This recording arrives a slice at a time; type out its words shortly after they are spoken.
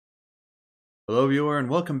Hello, viewer, and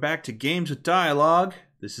welcome back to Games with Dialogue.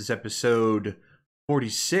 This is episode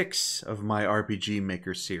 46 of my RPG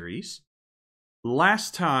Maker series.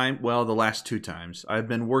 Last time, well, the last two times, I've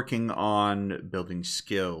been working on building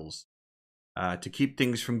skills. To keep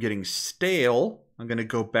things from getting stale, I'm going to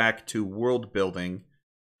go back to world building,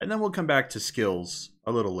 and then we'll come back to skills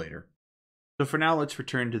a little later. So for now, let's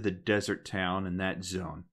return to the desert town and that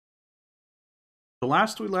zone. The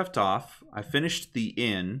last we left off, I finished the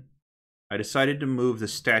inn. I decided to move the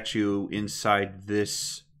statue inside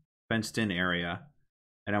this fenced-in area,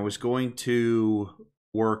 and I was going to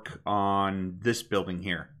work on this building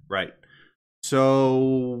here, right? So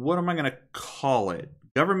what am I going to call it?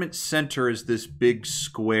 Government Center is this big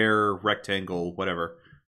square rectangle, whatever.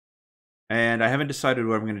 And I haven't decided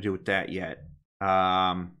what I'm going to do with that yet.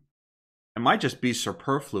 It might just be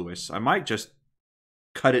superfluous. I might just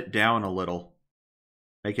cut it down a little,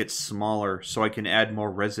 make it smaller so I can add more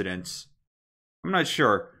residents. I'm not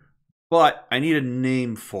sure, but I need a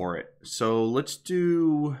name for it. So let's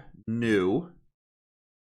do new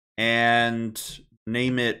and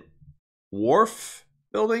name it Wharf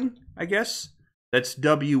Building, I guess. That's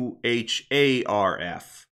WHARF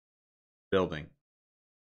Building.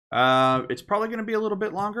 It's probably going to be a little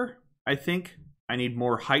bit longer, I think. I need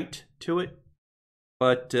more height to it.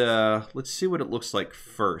 But let's see what it looks like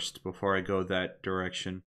first before I go that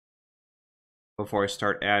direction. Before I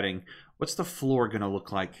start adding. What's the floor going to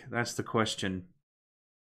look like? That's the question.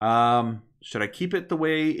 Should I keep it the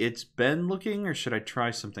way it's been looking, or should I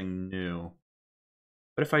try something new?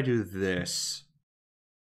 What if I do this?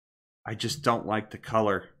 I just don't like the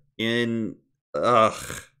color. I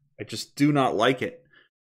just do not like it.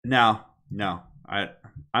 No.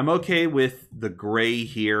 I'm okay with the gray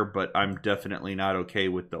here, but I'm definitely not okay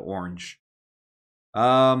with the orange.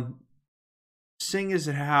 Seeing as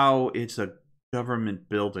how it's a government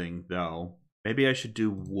building, though, maybe I should do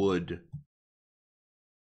wood.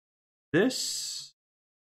 This,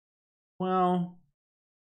 well,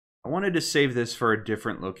 I wanted to save this for a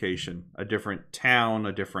different location, a different town,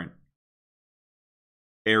 a different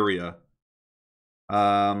area.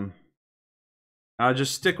 I'll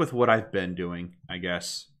just stick with what I've been doing, I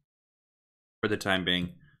guess, for the time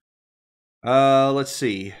being. Let's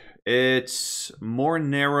see. It's more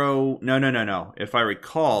narrow. No. If I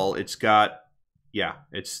recall, it's got, yeah,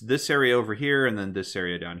 it's this area over here and then this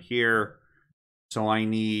area down here. So I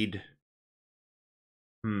need,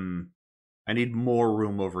 I need more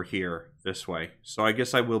room over here this way. So I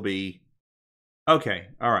guess I will be, okay,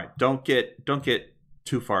 all right. Don't get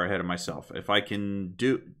too far ahead of myself. If I can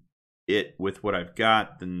do it with what I've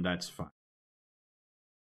got, then that's fine.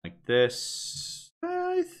 Like this,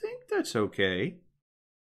 I think that's okay.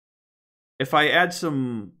 If I add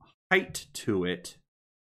some height to it,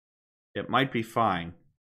 it might be fine.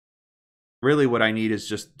 Really what I need is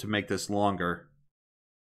just to make this longer.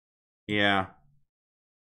 Yeah.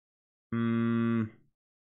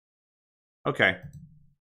 Okay.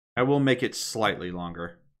 I will make it slightly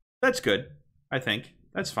longer. That's good, I think.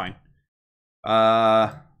 That's fine.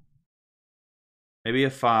 Maybe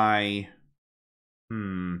if I...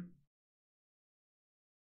 No,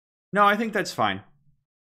 I think that's fine.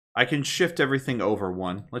 I can shift everything over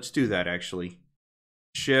one. Let's do that, actually.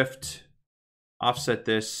 Shift, offset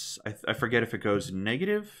this. I forget if it goes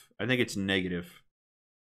negative. I think it's negative.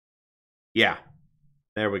 Yeah,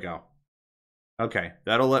 there we go. Okay,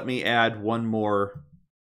 that'll let me add one more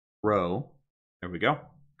row. There we go.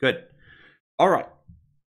 Good. All right.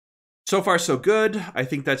 So far, so good. I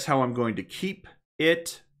think that's how I'm going to keep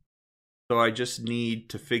it. So I just need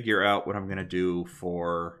to figure out what I'm going to do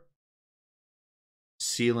for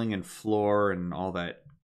ceiling and floor and all that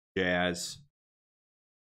jazz.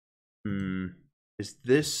 Is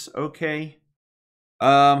this okay?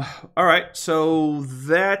 All right, so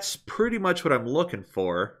that's pretty much what I'm looking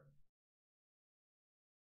for.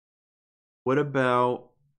 What about,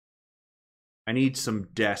 I need some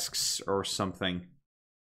desks or something.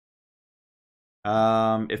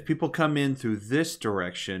 If people come in through this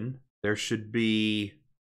direction, there should be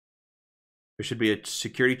a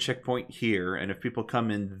security checkpoint here, and if people come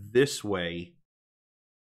in this way,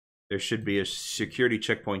 there should be a security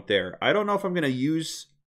checkpoint there. I don't know if I'm going to use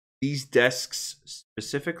these desks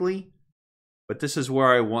specifically, but this is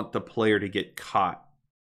where I want the player to get caught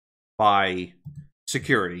by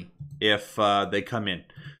security if they come in.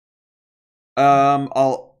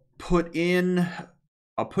 I'll put in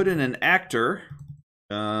an actor.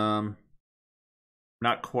 Not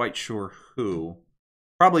quite sure who.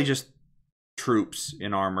 Probably just troops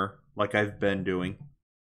in armor, like I've been doing.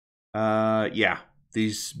 Yeah,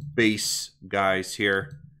 these base guys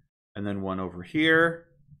here, and then one over here.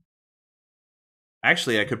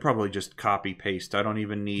 Actually, I could probably just copy paste. I don't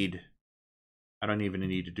even need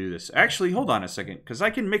to do this. Actually, hold on a second, because I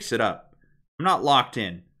can mix it up. I'm not locked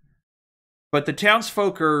in. But the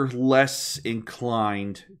townsfolk are less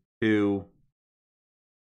inclined to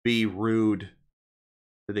be rude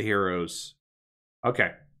to the heroes.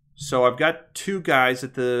 Okay, so I've got 2 guys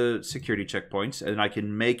at the security checkpoints, and I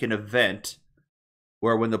can make an event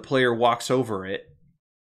where when the player walks over it,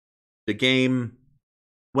 the game...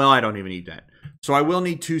 Well, I don't even need that. So I will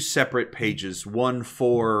need 2 separate pages. One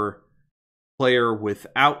for player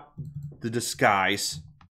without the disguise.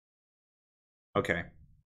 Okay.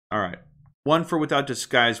 Alright. One for without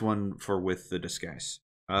disguise, one for with the disguise.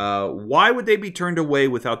 Why would they be turned away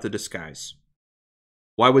without the disguise?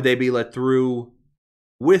 Why would they be let through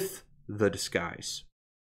with the disguise?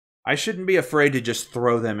 I shouldn't be afraid to just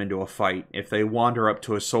throw them into a fight if they wander up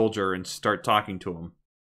to a soldier and start talking to him.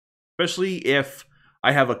 Especially if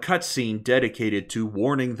I have a cutscene dedicated to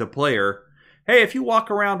warning the player, hey, if you walk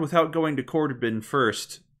around without going to Corbin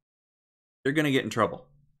first, you're going to get in trouble.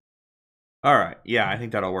 Alright, yeah, I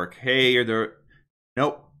think that'll work. Hey, you're the...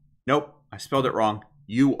 Nope, I spelled it wrong.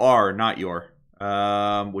 You are, not your.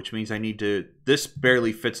 Which means I need to... This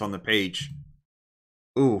barely fits on the page.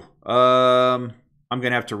 Ooh, I'm going to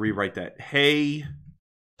have to rewrite that. Hey,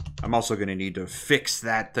 I'm also going to need to fix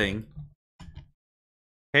that thing.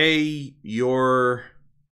 Hey, you're...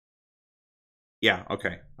 Yeah,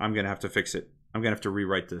 okay. I'm going to have to fix it. I'm going to have to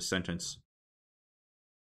rewrite this sentence.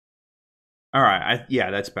 Alright,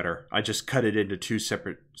 yeah, that's better. I just cut it into 2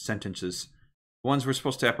 separate sentences. Ones we're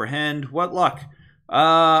supposed to apprehend. What luck.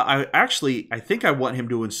 I think I want him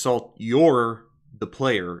to insult the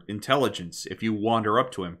player, intelligence, if you wander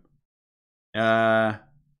up to him.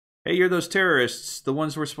 Hey, you're those terrorists, the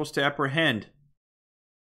ones we're supposed to apprehend.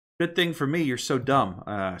 Good thing for me, you're so dumb.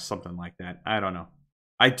 Something like that. I don't know.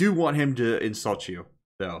 I do want him to insult you,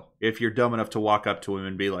 though, if you're dumb enough to walk up to him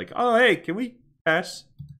and be like, oh, hey, can we pass?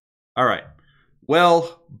 Alright.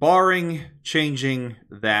 Well, barring changing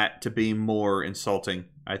that to be more insulting,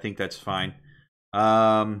 I think that's fine.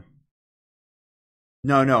 No.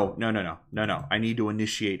 I need to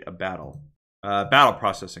initiate a battle. Battle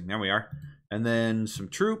processing. There we are. And then some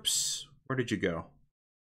troops. Where did you go?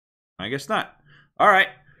 I guess not. Alright.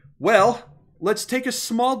 Well, let's take a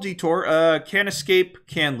small detour. Can escape,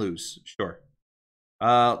 can lose. Sure.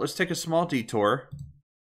 Let's take a small detour.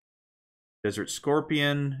 Desert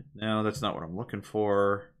Scorpion. No, that's not what I'm looking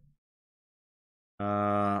for.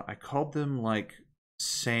 I called them like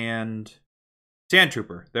Sand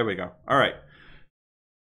Trooper. There we go. All right.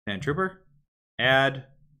 Sand Trooper. Add.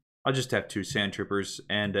 I'll just have 2 Sand Troopers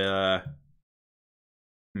and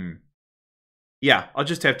yeah, I'll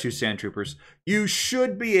just have 2 Sand Troopers. You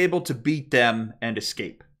should be able to beat them and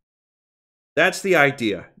escape. That's the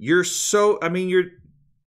idea. You're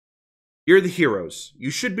the heroes. You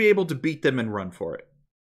should be able to beat them and run for it.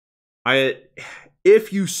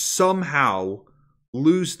 If you somehow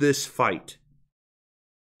lose this fight,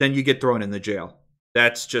 then you get thrown in the jail.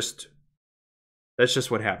 That's just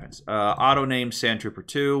what happens. Auto name Sand Trooper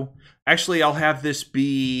 2. Actually, I'll have this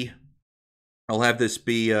be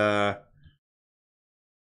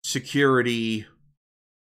security.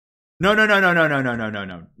 No.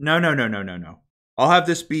 I'll have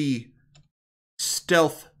this be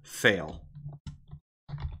stealth fail,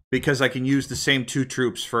 because I can use the same 2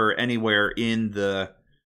 troops for anywhere in the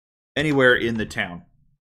town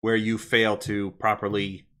where you fail to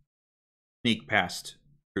properly sneak past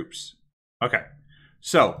troops. Okay,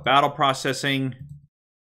 so battle processing,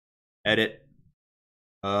 edit,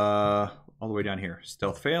 all the way down here.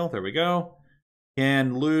 Stealth fail. There we go.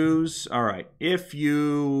 Can lose. All right. If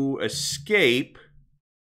you escape,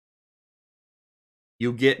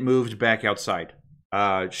 you get moved back outside.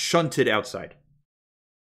 Shunted outside.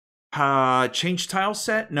 Change tile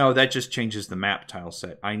set? No, that just changes the map tile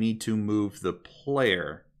set. I need to move the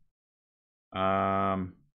player.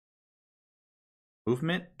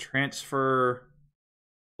 Movement, transfer,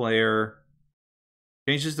 player.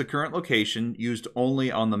 Changes the current location used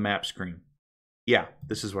only on the map screen. Yeah,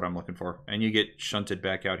 this is what I'm looking for. And you get shunted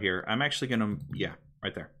back out here. I'm actually gonna, yeah,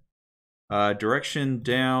 right there. Direction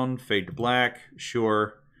down, fade to black,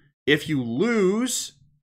 sure. If you lose,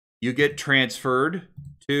 you get transferred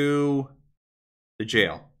to the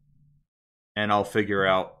jail. And I'll figure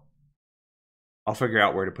out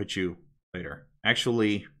where to put you later.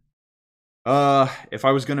 Actually, if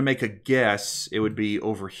I was gonna make a guess, it would be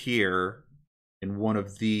over here in one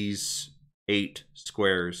of these 8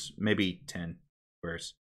 squares, maybe 10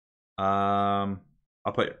 squares. I'll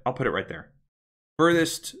put it right there.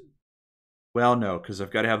 Furthest, well, no, because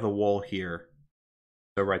I've got to have the wall here.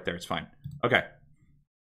 So right there, it's fine. Okay.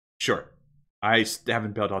 Sure. I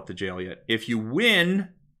haven't bailed out the jail yet. If you win,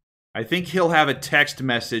 I think he'll have a text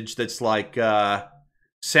message that's like,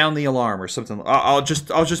 sound the alarm or something. I'll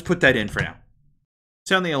just put that in for now.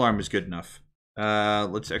 Sound the alarm is good enough.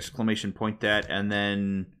 Let's exclamation point that, and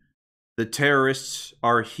then the terrorists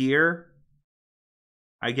are here,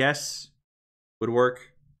 I guess. Would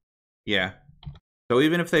work. Yeah. So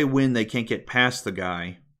even if they win, they can't get past the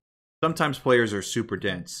guy. Sometimes players are super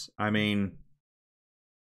dense. I mean,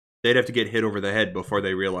 they'd have to get hit over the head before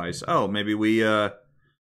they realize, oh, maybe we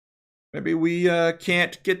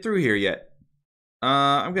can't get through here yet.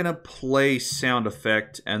 I'm gonna play sound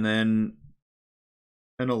effect and then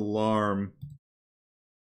an alarm.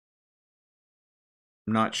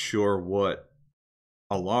 I'm not sure what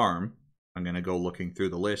alarm. I'm gonna go looking through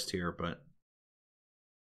the list here, but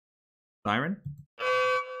siren?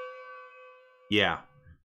 Yeah.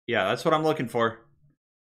 Yeah, that's what I'm looking for.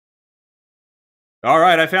 All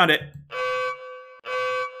right, I found it.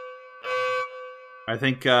 I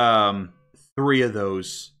think 3 of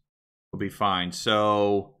those will be fine.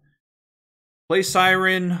 So, play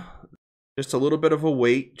siren. Just a little bit of a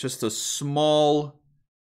wait. Just a small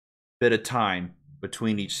bit of time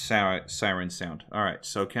between each siren sound. All right,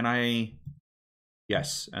 so can I...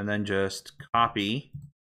 Yes, and then just copy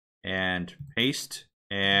and paste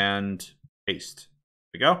and paste.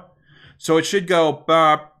 There we go. So it should go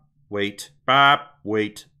bop, wait, bop,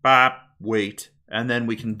 wait, bop, wait. And then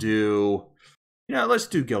we can do... You know, let's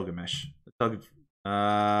do Gilgamesh.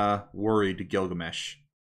 Worried Gilgamesh.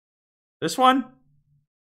 This one?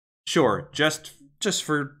 Sure, just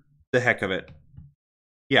for the heck of it.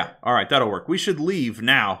 Yeah, all right, that'll work. We should leave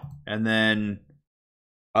now and then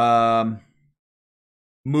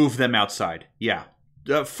move them outside. Yeah,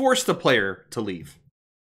 force the player to leave.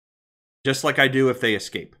 Just like I do if they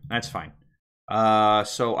escape. That's fine.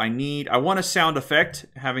 So I want a sound effect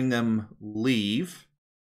having them leave.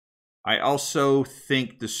 I also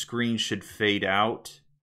think the screen should fade out.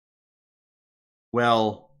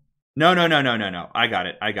 Well, no. I got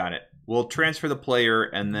it. We'll transfer the player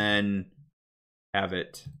and then have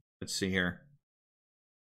it. Let's see here.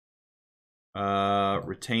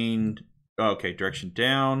 Retained. Okay, direction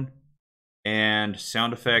down. And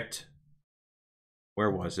sound effect. Where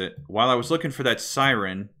was it? While I was looking for that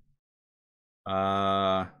siren.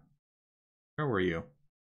 Where were you?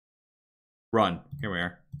 Run. Here we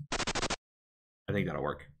are. I think that'll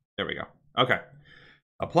work. There we go. Okay.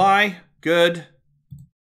 Apply. Good.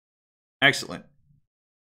 Excellent.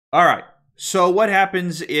 All right. So what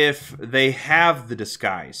happens if they have the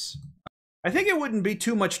disguise? I think it wouldn't be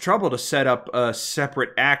too much trouble to set up a separate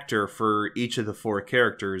actor for each of the 4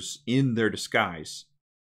 characters in their disguise.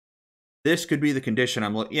 This could be the condition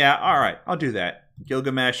I'm looking... Yeah, all right. I'll do that.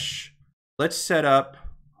 Gilgamesh. Let's set up...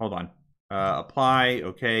 Hold on. Apply.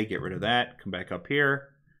 Okay, get rid of that. Come back up here.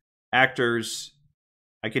 Actors.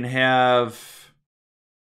 I can have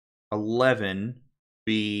 11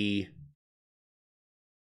 be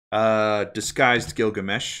disguised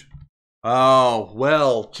Gilgamesh. Oh,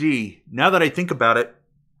 well, gee. Now that I think about it,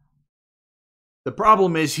 the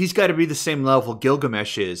problem is he's got to be the same level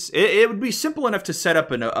Gilgamesh is. It would be simple enough to set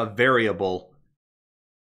up a variable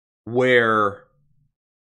where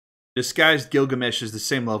disguised Gilgamesh is the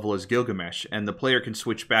same level as Gilgamesh, and the player can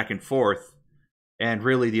switch back and forth, and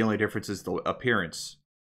really the only difference is the appearance.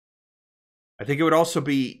 I think it would also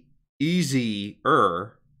be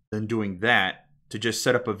easier than doing that to just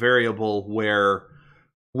set up a variable where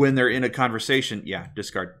when they're in a conversation, yeah,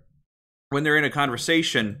 discard. When they're in a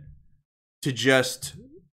conversation, to just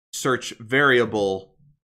search variable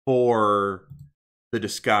for the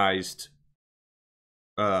disguised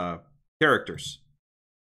characters.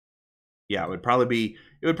 Yeah, it would probably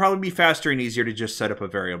be faster and easier to just set up a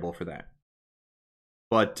variable for that.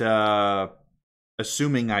 But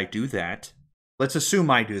assuming I do that, let's assume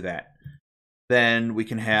I do that. Then we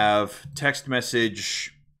can have text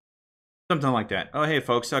message, something like that. Oh, hey,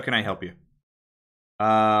 folks, how can I help you?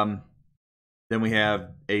 Then we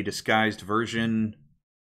have a disguised version.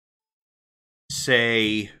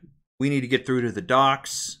 Say, we need to get through to the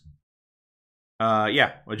docks.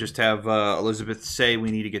 Yeah, we'll just have Elizabeth say we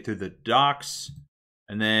need to get through the docks.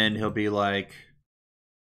 And then he'll be like,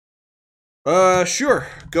 sure,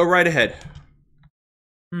 go right ahead.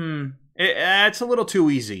 It's a little too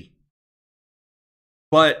easy.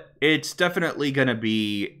 But it's definitely going to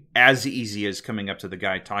be as easy as coming up to the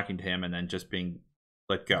guy, talking to him, and then just being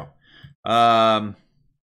let go. And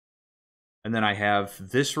then I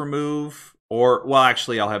have this remove, or, well,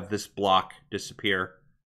 actually, I'll have this block disappear,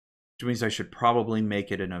 which means I should probably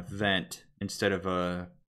make it an event instead of a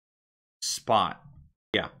spot.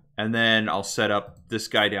 Yeah, And then I'll set up this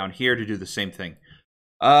guy down here to do the same thing.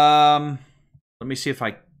 Let me see if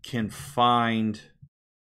I can find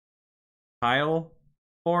tile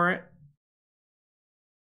for it.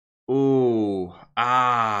 Ooh,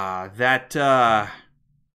 that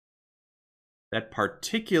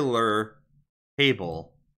particular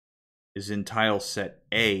table is in tile set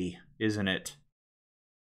A, isn't it?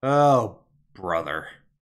 Oh, brother.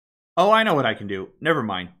 Oh, I know what I can do. Never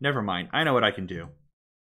mind. I know what I can do.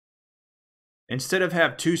 Instead of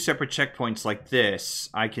have two separate checkpoints like this,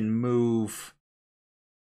 I can move...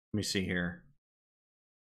 Let me see here.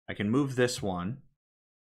 I can move this one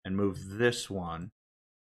and move this one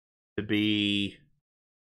to be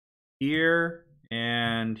here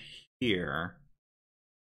and here.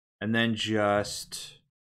 And then just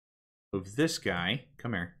move this guy.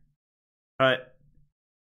 Come here. Cut.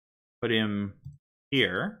 Put him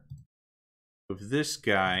here. Move this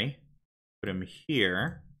guy. Put him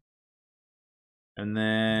here. And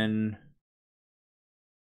then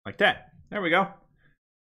like that. There we go.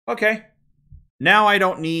 Okay. Now I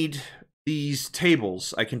don't need these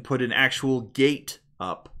tables. I can put an actual gate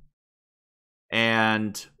up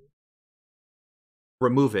and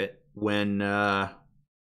remove it when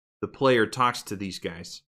the player talks to these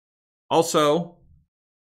guys. Also,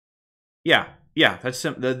 yeah, that's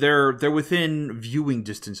they're within viewing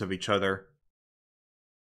distance of each other.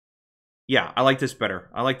 Yeah, I like this better.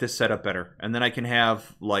 I like this setup better. And then I can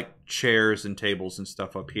have like chairs and tables and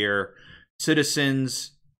stuff up here.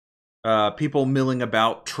 Citizens, people milling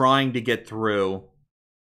about, trying to get through,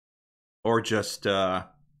 or just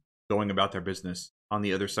going about their business on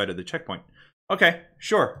the other side of the checkpoint. Okay,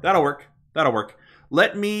 sure, that'll work. That'll work.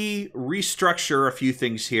 Let me restructure a few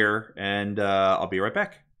things here, and I'll be right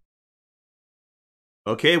back.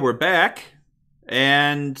 Okay, we're back,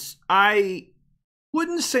 and I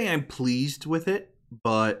wouldn't say I'm pleased with it,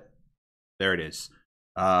 but there it is.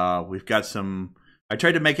 We've got some... I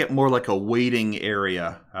tried to make it more like a waiting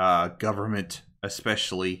area, government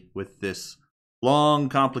especially, with this long,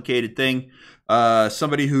 complicated thing.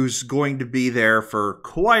 Somebody who's going to be there for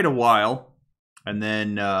quite a while, and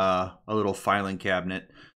then a little filing cabinet.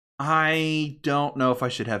 I don't know if I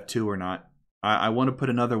should have two or not. I want to put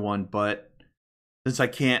another one, but since I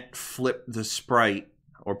can't flip the sprite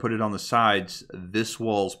or put it on the sides, this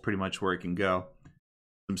wall's pretty much where it can go.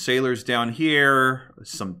 Some sailors down here,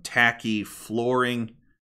 some tacky flooring,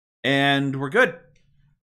 and we're good.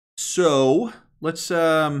 So let's take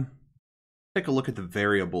a look at the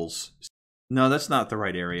variables. No, that's not the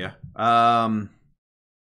right area. I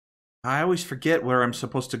always forget where I'm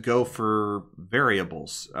supposed to go for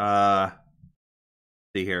variables.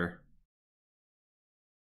 See here.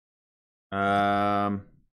 Can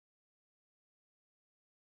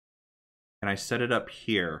I set it up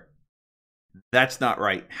here? That's not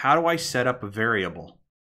right. How do I set up a variable?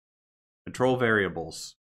 Control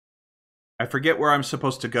variables. I forget where I'm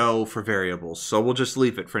supposed to go for variables, so we'll just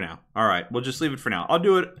leave it for now. All right, we'll just leave it for now. I'll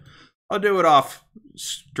do it off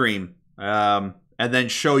stream, and then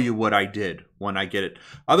show you what I did when I get it.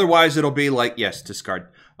 Otherwise, it'll be like, yes, discard.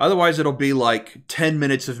 Otherwise, it'll be like 10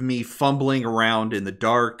 minutes of me fumbling around in the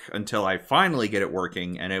dark until I finally get it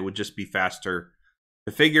working, and it would just be faster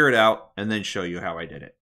to figure it out and then show you how I did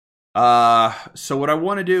it. So what I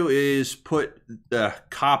want to do is put the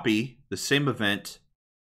copy, the same event,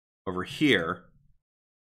 over here,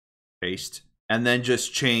 paste, and then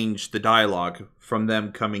just change the dialogue from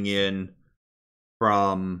them coming in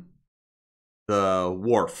from the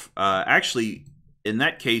wharf. Actually, in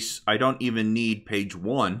that case, I don't even need page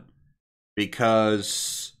 1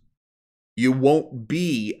 because you won't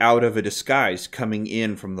be out of a disguise coming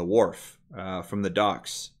in from the wharf, from the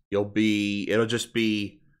docks. It'll just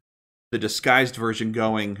be the disguised version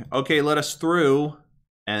going, okay, let us through,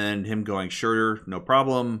 and him going, sure, no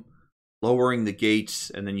problem, lowering the gates,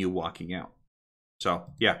 and then you walking out.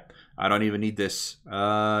 So, yeah, I don't even need this.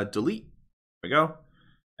 Delete. There we go.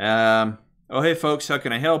 Oh, hey, folks, how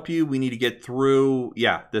can I help you? We need to get through.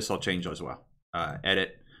 Yeah, this I'll change as well.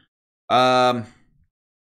 Edit.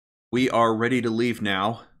 We are ready to leave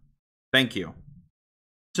now. Thank you.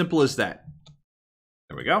 Simple as that.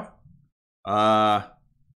 There we go.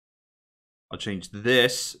 I'll change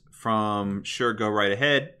this from sure, go right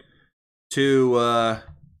ahead to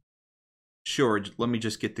sure, let me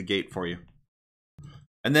just get the gate for you.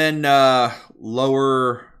 And then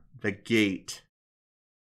lower the gate.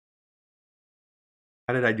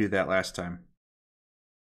 How did I do that last time?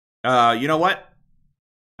 You know what?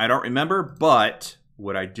 I don't remember, but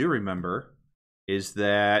what I do remember is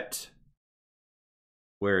that,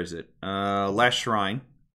 where is it? Last Shrine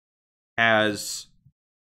has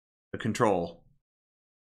a control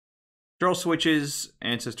Control switches,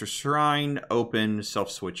 Ancestor Shrine, open,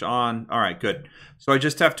 self-switch on. All right, good. So I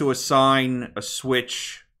just have to assign a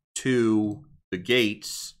switch to the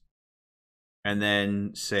gates and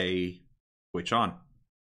then say switch on.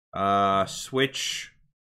 Switch.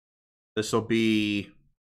 This will be...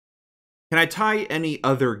 Can I tie any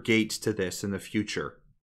other gates to this in the future?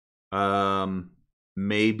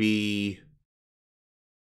 Maybe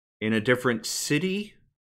in a different city?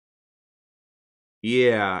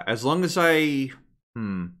 Yeah, as long as I...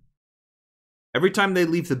 Every time they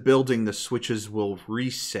leave the building, the switches will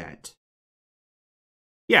reset.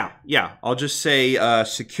 Yeah, I'll just say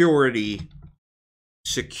security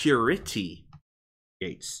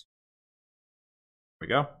gates. There we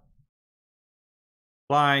go.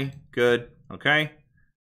 Apply, good, okay.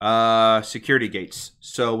 Security gates.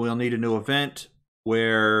 So we'll need a new event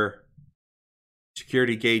where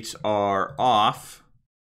security gates are off.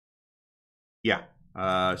 Yeah,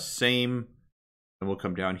 same. And we'll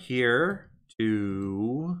come down here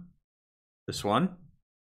to this one.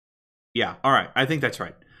 Yeah, all right. I think that's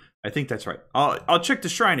right. I'll check the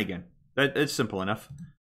shrine again. It's simple enough.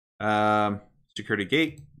 Security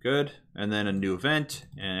gate, good. And then a new event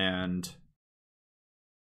and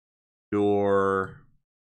door.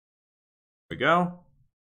 There we go.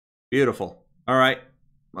 Beautiful. All right.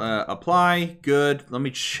 Apply, good. Let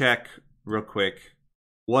me check real quick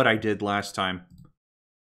what I did last time.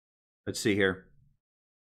 Let's see here.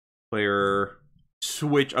 Player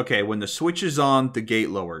switch. Okay, when the switch is on, the gate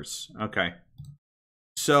lowers. Okay.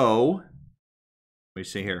 So, let me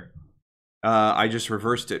see here. I just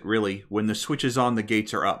reversed it, really. When the switch is on, the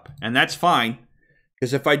gates are up. And that's fine,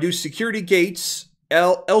 because if I do security gates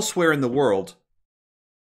elsewhere in the world,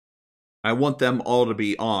 I want them all to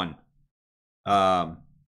be on.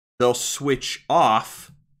 They'll switch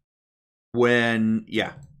off when,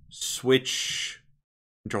 yeah, switch,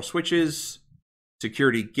 control switches,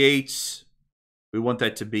 security gates. We want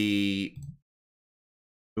that to be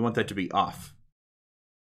off.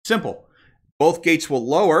 Simple. Both gates will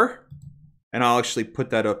lower, and I'll actually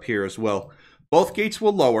put that up here as well. Both gates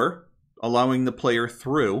will lower, allowing the player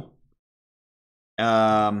through.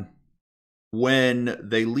 When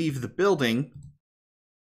they leave the building,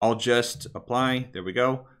 I'll just apply. There we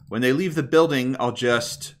go. When they leave the building, I'll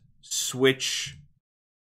just switch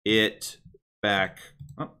it back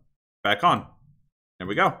on. There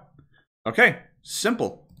we go. Okay,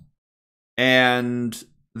 simple. And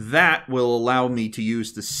that will allow me to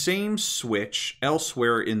use the same switch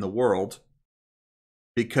elsewhere in the world,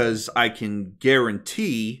 because I can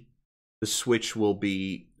guarantee the switch will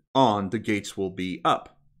be on, the gates will be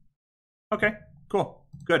up. Okay, cool,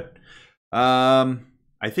 good.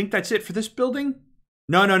 I think that's it for this building.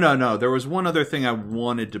 No. There was one other thing I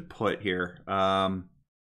wanted to put here.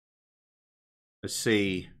 Let's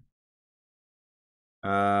see.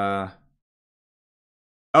 Oh,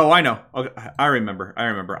 I know. Okay, I remember.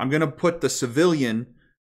 I'm going to put the civilian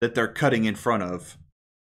that they're cutting in front of,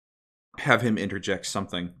 have him interject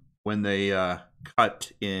something when they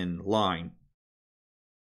cut in line.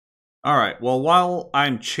 All right. Well, while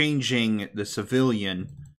I'm changing the civilian,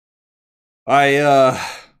 I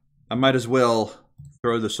might as well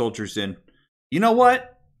throw the soldiers in. You know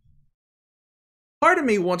what? Part of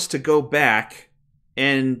me wants to go back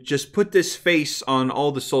and just put this face on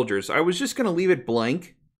all the soldiers. I was just going to leave it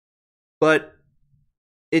blank, but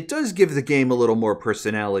it does give the game a little more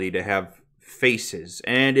personality to have faces,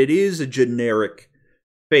 and it is a generic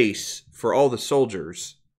face for all the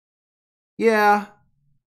soldiers. Yeah,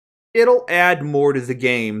 it'll add more to the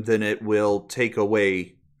game than it will take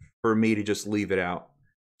away for me to just leave it out.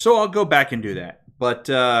 So I'll go back and do that. But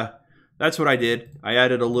that's what I did. I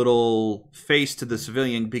added a little face to the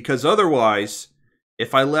civilian, because otherwise,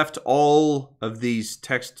 if I left all of these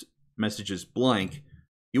text messages blank,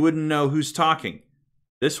 you wouldn't know who's talking.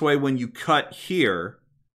 This way, when you cut here,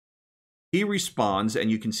 he responds,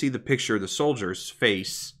 and you can see the picture of the soldier's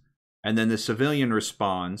face, and then the civilian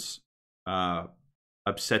responds,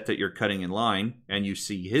 upset that you're cutting in line, and you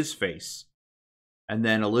see his face. And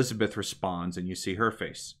then Elizabeth responds, and you see her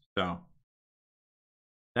face. So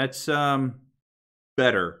that's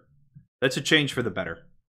better. That's a change for the better.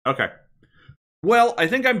 Okay. Well, I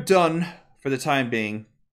think I'm done for the time being.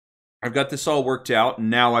 I've got this all worked out, and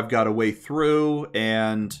now I've got a way through,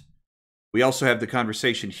 and we also have the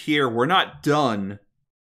conversation here. We're not done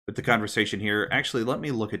with the conversation here. Actually, let me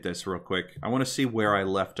look at this real quick. I want to see where I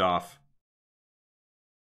left off.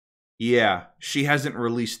 Yeah, she hasn't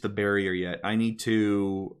released the barrier yet. I need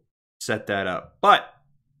to set that up. But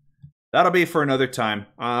that'll be for another time.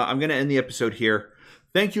 I'm going to end the episode here.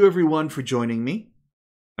 Thank you, everyone, for joining me.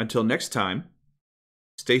 Until next time,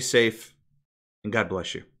 stay safe and God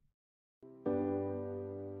bless you.